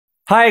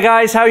Hi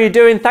guys, how are you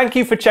doing? Thank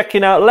you for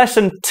checking out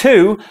lesson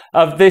 2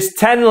 of this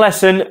 10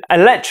 lesson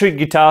electric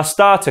guitar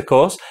starter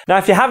course. Now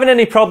if you're having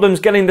any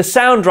problems getting the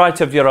sound right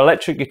of your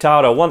electric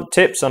guitar or want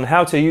tips on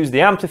how to use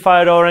the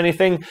amplifier or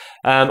anything,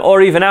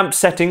 or even amp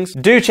settings,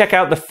 do check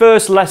out the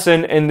first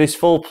lesson in this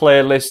full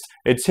playlist.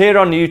 It's here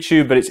on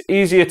YouTube, but it's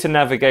easier to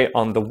navigate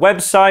on the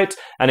website.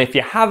 And if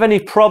you have any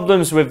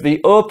problems with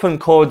the open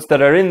chords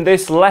that are in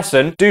this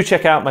lesson, do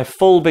check out my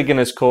full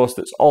beginner's course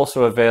that's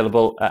also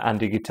available at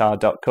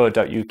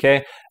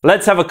andyguitar.co.uk.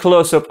 Let's have a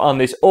close-up on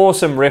this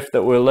awesome riff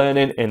that we're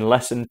learning in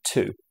lesson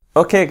 2.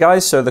 Okay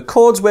guys, so the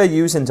chords we're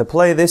using to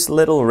play this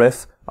little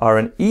riff are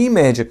an E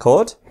major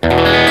chord, an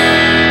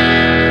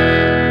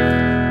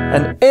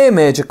A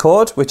major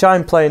chord, which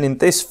I'm playing in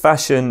this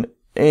fashion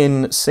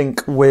in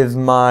sync with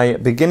my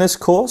beginner's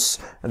course.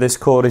 This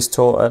chord is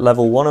taught at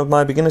level 1 of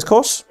my beginner's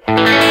course.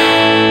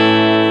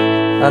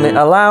 And it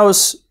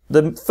allows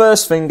the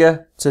first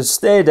finger to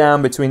stay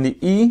down between the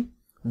E,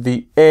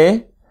 the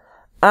A,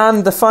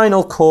 and the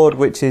final chord,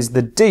 which is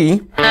the D,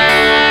 which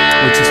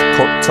is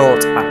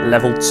taught at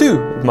level 2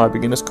 of my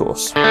beginner's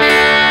course.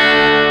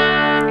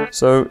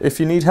 So if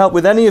you need help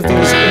with any of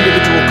these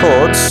individual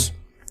chords,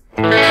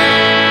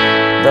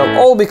 they'll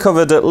all be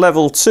covered at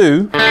level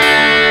 2,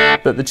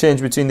 but the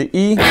change between the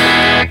E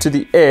to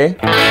the A,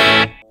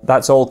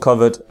 that's all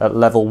covered at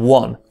level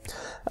 1.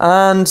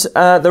 And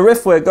the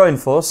riff we're going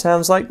for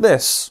sounds like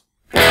this.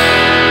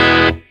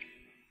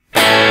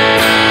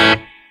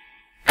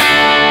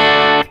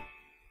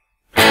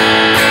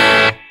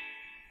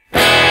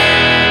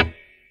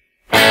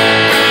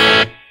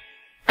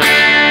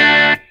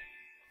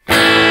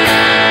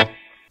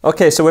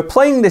 Okay, so we're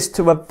playing this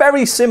to a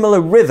very similar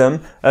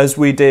rhythm as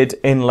we did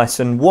in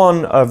lesson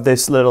 1 of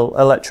this little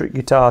electric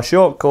guitar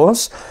short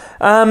course,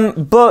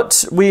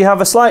 but we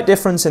have a slight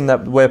difference in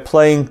that we're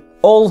playing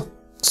all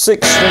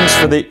 6 strings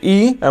for the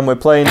E, and we're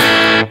playing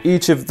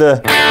each of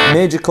the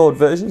major chord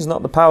versions,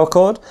 not the power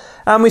chord,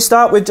 and we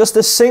start with just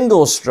a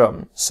single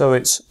strum. So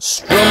it's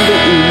strum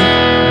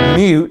the E,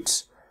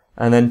 mute,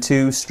 and then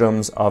 2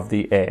 strums of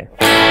the A.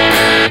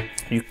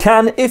 You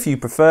can, if you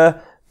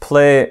prefer,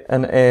 play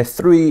an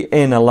A3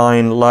 in a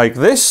line like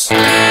this.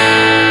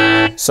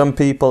 Some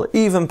people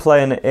even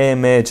play an A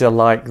major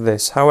like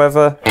this.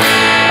 However,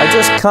 I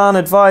just can't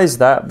advise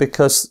that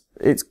because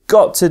it's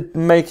got to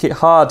make it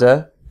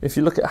harder if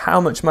you look at how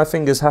much my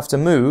fingers have to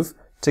move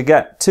to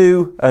get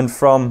to and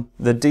from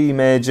the D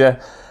major.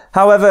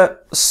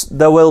 However,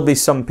 there will be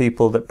some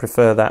people that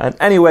prefer that. And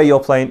anyway, you're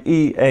playing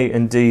E, A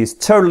and D is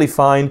totally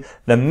fine.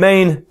 The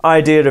main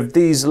idea of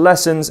these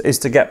lessons is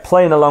to get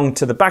playing along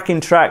to the backing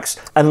tracks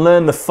and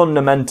learn the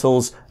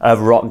fundamentals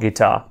of rock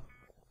guitar.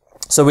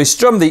 So we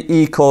strum the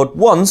E chord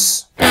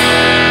once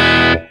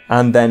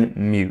and then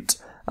mute.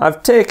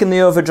 I've taken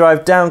the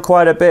overdrive down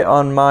quite a bit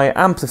on my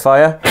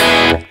amplifier,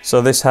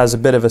 so this has a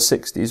bit of a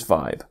 60s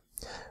vibe.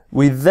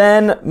 We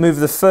then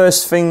move the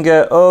first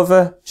finger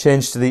over,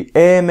 change to the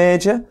A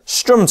major,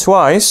 strum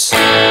twice,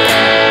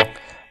 and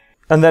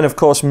then of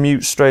course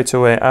mute straight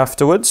away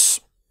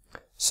afterwards.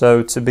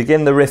 So to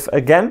begin the riff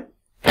again,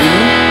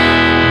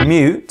 E,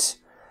 mute,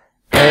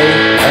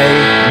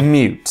 A,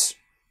 mute.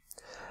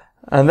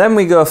 And then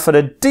we go for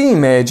the D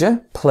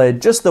major, play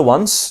just the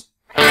once,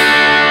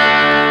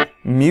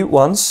 mute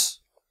once,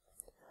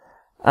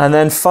 and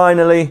then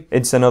finally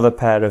it's another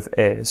pair of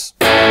A's.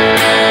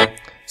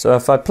 So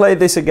if I play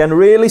this again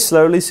really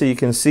slowly so you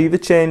can see the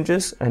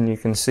changes and you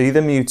can see the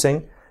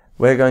muting,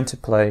 we're going to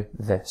play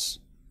this.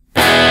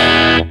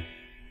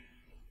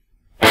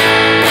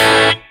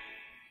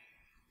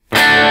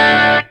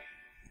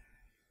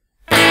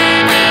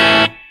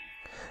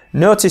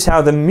 Notice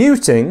how the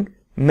muting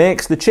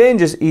makes the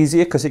changes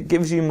easier because it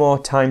gives you more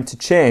time to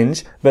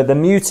change, but the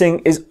muting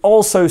is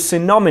also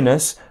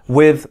synonymous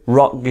with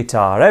rock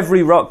guitar.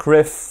 Every rock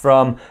riff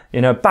from,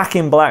 Back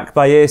in Black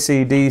by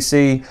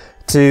AC/DC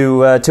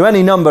to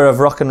any number of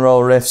rock and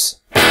roll riffs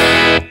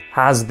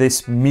has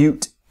this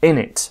mute in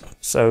it.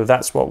 So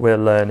that's what we're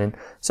learning.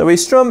 So we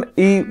strum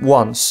E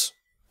once.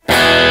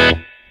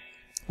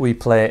 We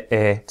play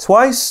A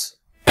twice.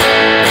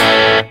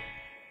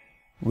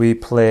 We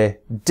play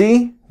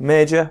D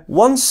major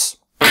once,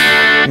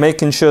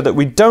 making sure that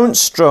we don't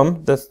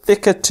strum the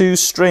thicker 2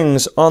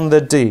 strings on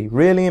the D.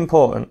 Really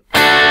important.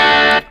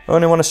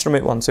 Only want to strum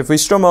it once. If we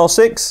strum all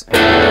 6,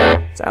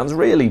 sounds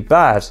really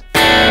bad.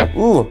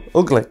 Ooh,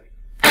 ugly.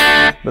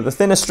 But the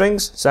thinner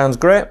strings sounds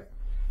great.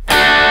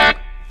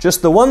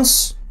 Just the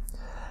once,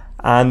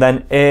 and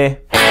then A,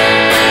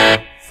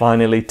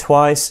 finally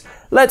twice.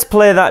 Let's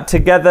play that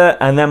together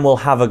and then we'll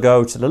have a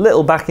go to the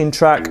little backing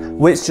track,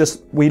 which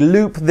we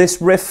loop this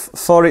riff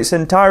for its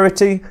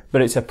entirety,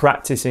 but it's a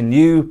practice in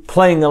you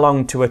playing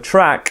along to a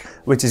track,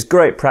 which is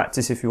great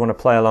practice if you want to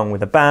play along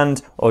with a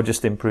band or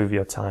just improve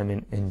your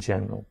timing in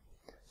general.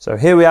 So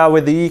here we are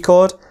with the E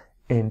chord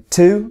in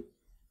 2,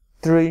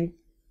 3,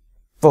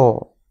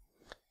 4.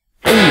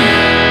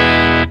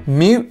 E,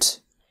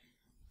 mute,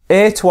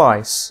 A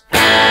twice,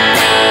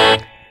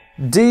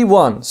 D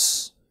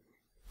once,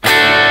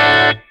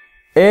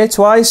 A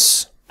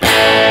twice,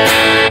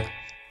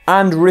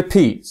 and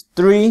repeat.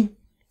 3,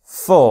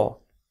 4.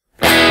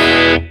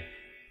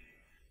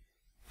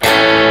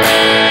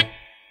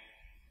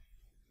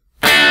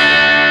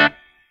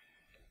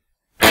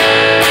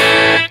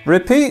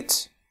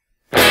 Repeat.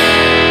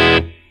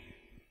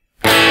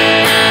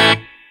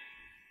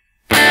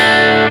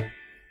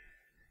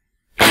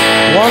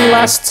 One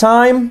last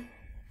time.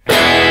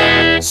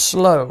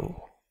 Slow.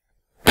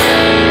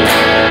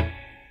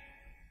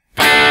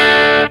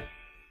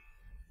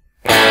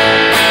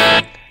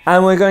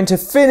 And we're going to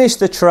finish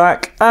the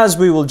track as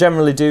we will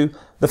generally do.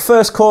 The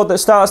first chord that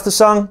starts the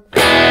song,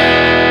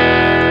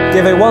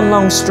 give it one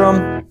long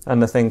strum, and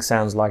the thing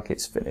sounds like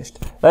it's finished.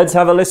 Let's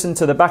have a listen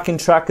to the backing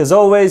track. As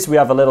always, we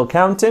have a little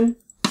counting.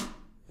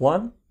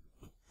 1,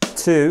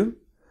 2,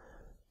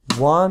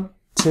 1,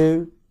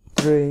 2,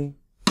 3,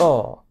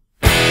 4.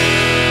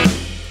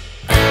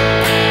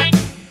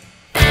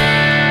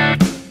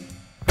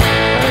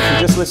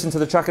 Just listen to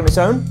the track on its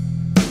own.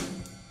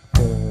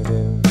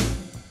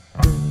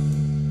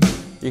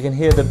 You can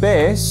hear the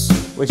bass,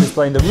 which is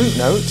playing the root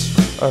note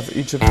of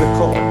each of the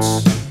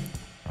chords.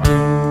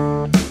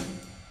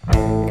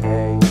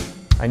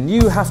 And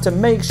you have to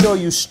make sure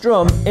you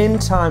strum in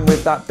time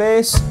with that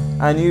bass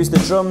and use the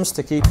drums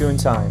to keep you in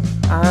time.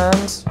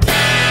 And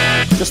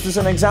just as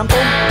an example,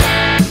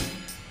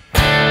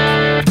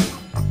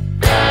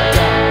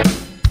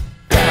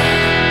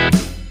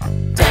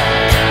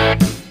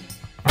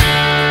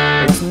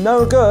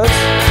 no good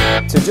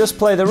to just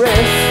play the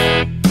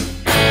riff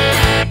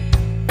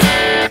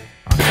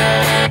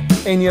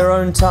in your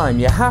own time.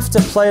 You have to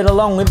play it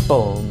along with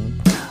boom,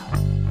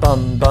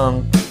 bum,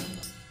 bum,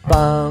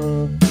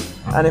 bum.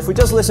 And if we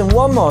just listen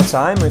one more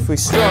time, if we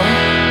strum,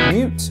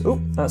 mute,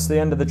 oop, that's the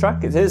end of the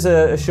track. It is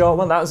a short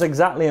one, that was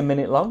exactly a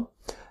minute long.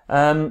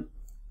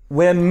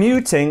 We're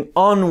muting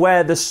on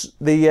where the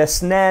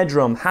snare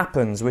drum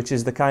happens, which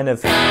is the kind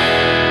of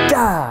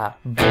da,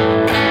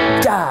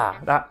 da,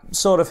 that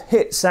sort of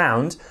hit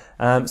sound.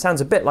 Sounds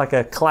a bit like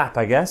a clap,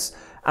 I guess.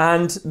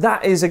 And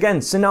that is,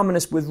 again,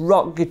 synonymous with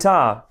rock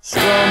guitar.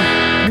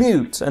 Strum,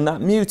 mute, and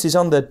that mute is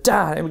on the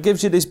da. It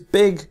gives you this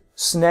big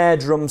snare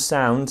drum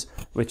sound,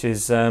 which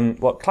is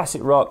what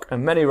classic rock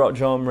and many rock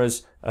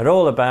genres are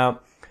all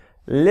about.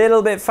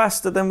 Little bit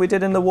faster than we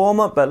did in the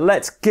warm-up, but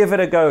let's give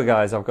it a go,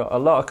 guys. I've got a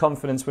lot of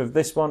confidence with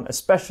this one,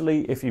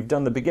 especially if you've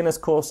done the beginner's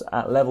course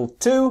at level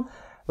 2.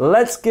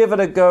 Let's give it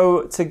a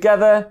go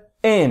together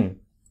in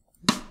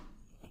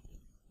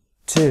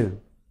 2,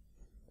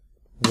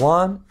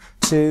 1,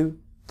 2,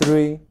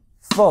 3,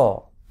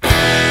 4.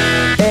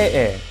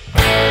 A,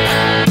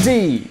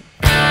 D.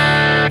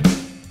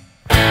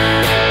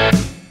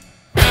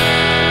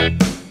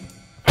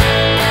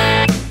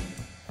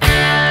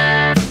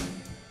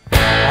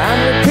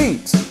 And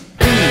repeat.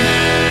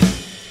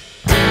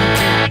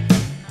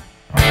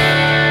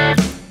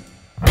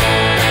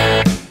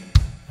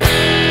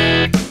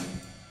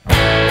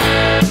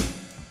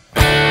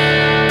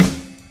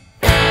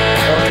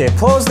 Okay,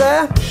 pause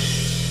there.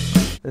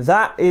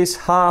 That is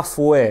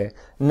halfway.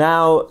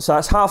 Now, so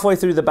that's halfway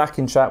through the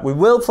backing track. We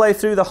will play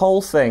through the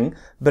whole thing,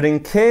 but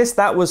in case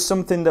that was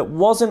something that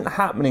wasn't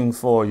happening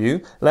for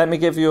you, let me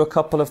give you a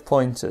couple of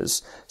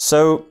pointers.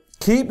 So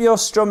keep your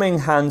strumming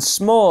hands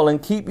small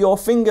and keep your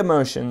finger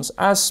motions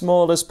as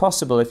small as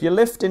possible. If you're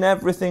lifting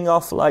everything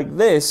off like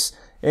this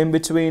in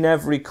between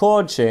every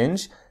chord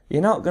change,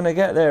 you're not going to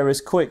get there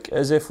as quick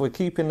as if we're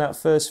keeping that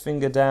first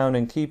finger down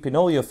and keeping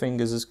all your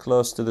fingers as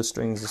close to the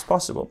strings as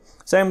possible.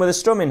 Same with a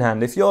strumming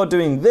hand. If you're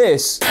doing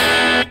this,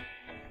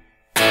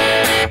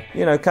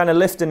 you know, kind of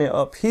lifting it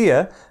up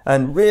here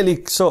and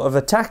really sort of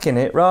attacking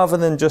it rather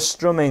than just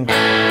strumming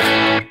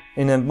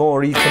in a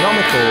more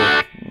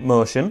economical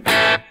motion,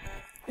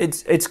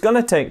 it's going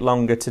to take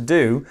longer to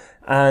do,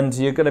 and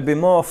you're going to be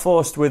more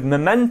forced with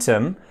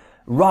momentum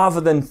rather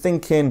than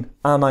thinking,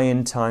 am I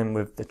in time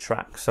with the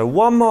track? So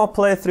one more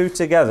playthrough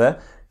together,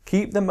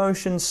 keep the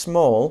motion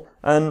small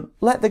and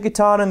let the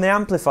guitar and the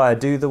amplifier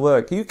do the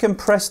work. You can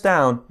press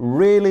down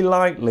really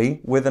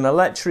lightly with an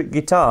electric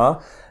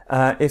guitar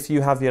if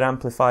you have your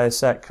amplifier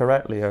set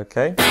correctly,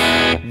 okay?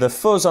 The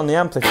fuzz on the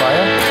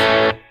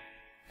amplifier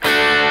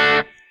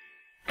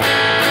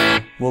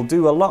will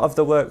do a lot of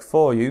the work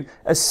for you,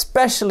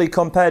 especially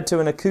compared to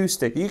an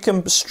acoustic. You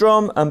can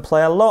strum and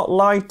play a lot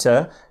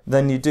lighter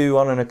than you do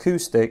on an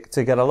acoustic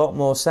to get a lot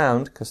more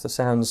sound because the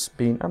sound's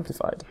being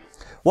amplified.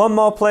 One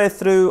more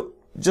playthrough,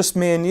 just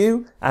me and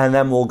you, and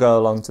then we'll go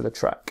along to the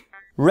track.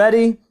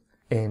 Ready?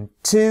 In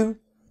 2,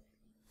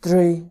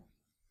 3,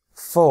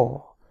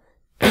 4.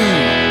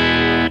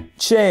 E,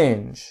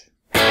 change,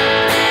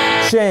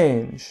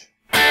 change,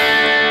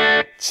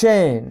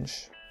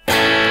 change.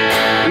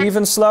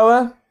 Even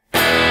slower.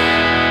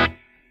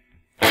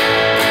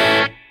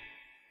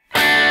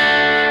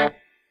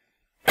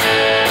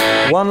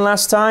 One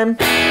last time.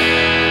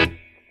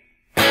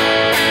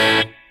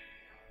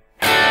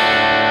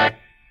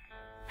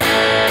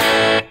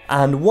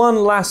 And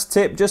one last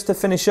tip just to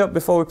finish up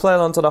before we play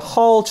along to the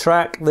whole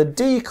track, the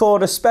D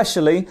chord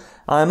especially,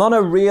 I'm on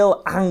a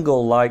real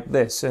angle like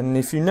this, and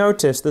if you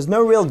notice there's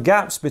no real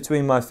gaps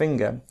between my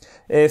finger.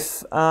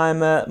 If I'm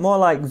more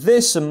like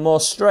this and more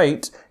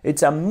straight,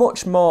 it's a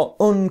much more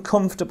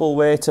uncomfortable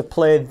way to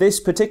play this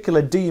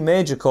particular D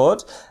major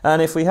chord,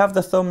 and if we have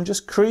the thumb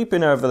just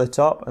creeping over the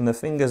top and the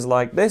fingers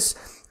like this,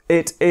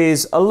 it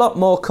is a lot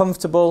more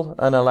comfortable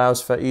and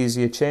allows for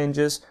easier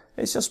changes.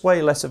 It's just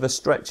way less of a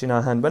stretch in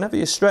our hand. Whenever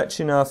you're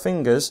stretching our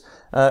fingers,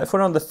 if we're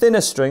on the thinner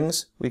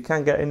strings, we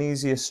can get an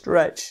easier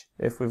stretch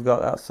if we've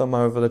got that thumb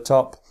over the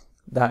top.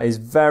 That is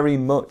very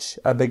much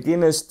a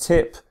beginner's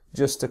tip,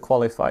 just to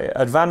qualify it.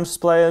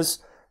 Advanced players,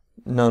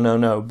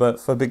 no. But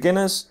for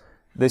beginners,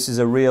 this is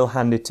a real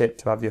handy tip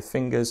to have your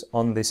fingers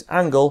on this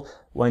angle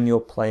when you're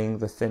playing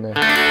the thinner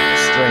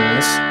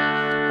strings,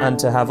 and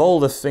to have all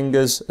the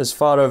fingers as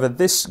far over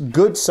this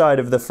good side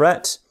of the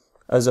fret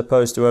as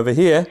opposed to over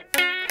here.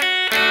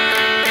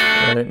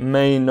 And it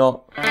may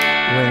not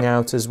ring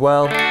out as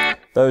well.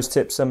 Those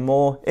tips are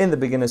more in the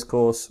beginner's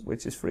course,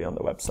 which is free on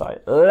the website.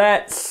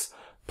 Let's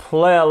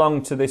play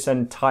along to this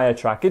entire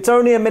track. It's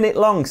only a minute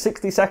long,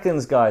 60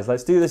 seconds, guys.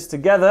 Let's do this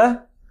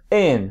together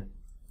in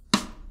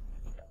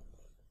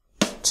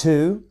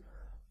 2,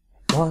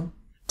 1,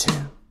 2,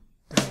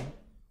 3,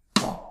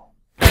 4.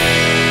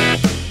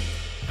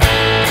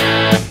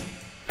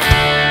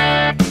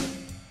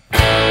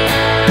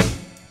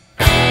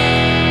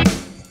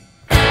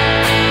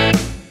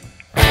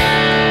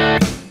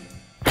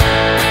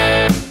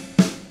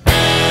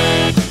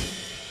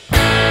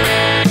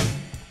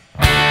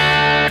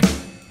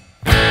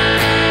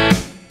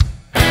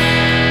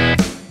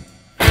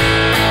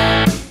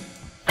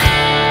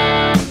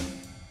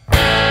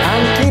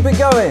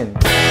 Going.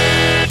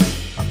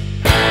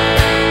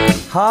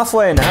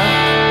 Halfway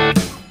now.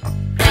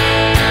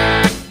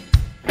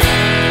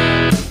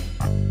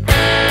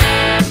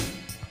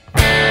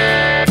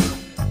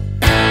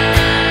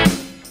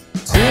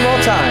 2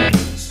 more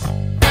times.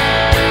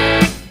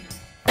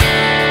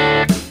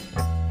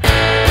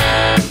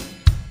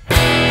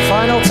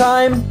 Final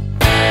time.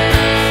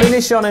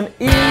 Finish on an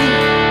E.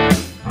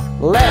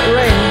 Let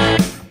ring.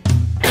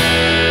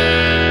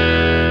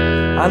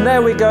 And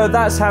there we go,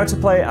 that's how to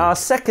play our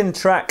second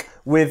track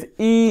with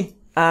E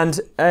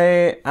and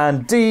A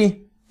and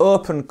D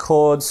open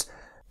chords.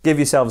 Give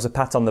yourselves a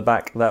pat on the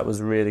back, that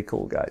was really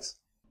cool, guys.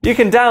 You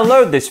can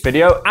download this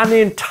video and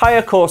the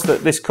entire course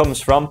that this comes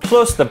from,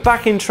 plus the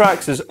backing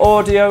tracks as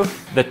audio,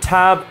 the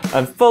tab,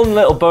 and fun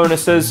little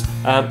bonuses,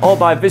 all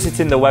by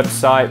visiting the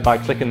website by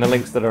clicking the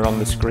links that are on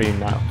the screen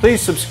now.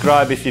 Please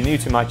subscribe if you're new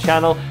to my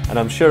channel, and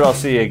I'm sure I'll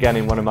see you again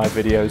in one of my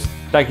videos.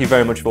 Thank you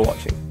very much for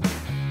watching.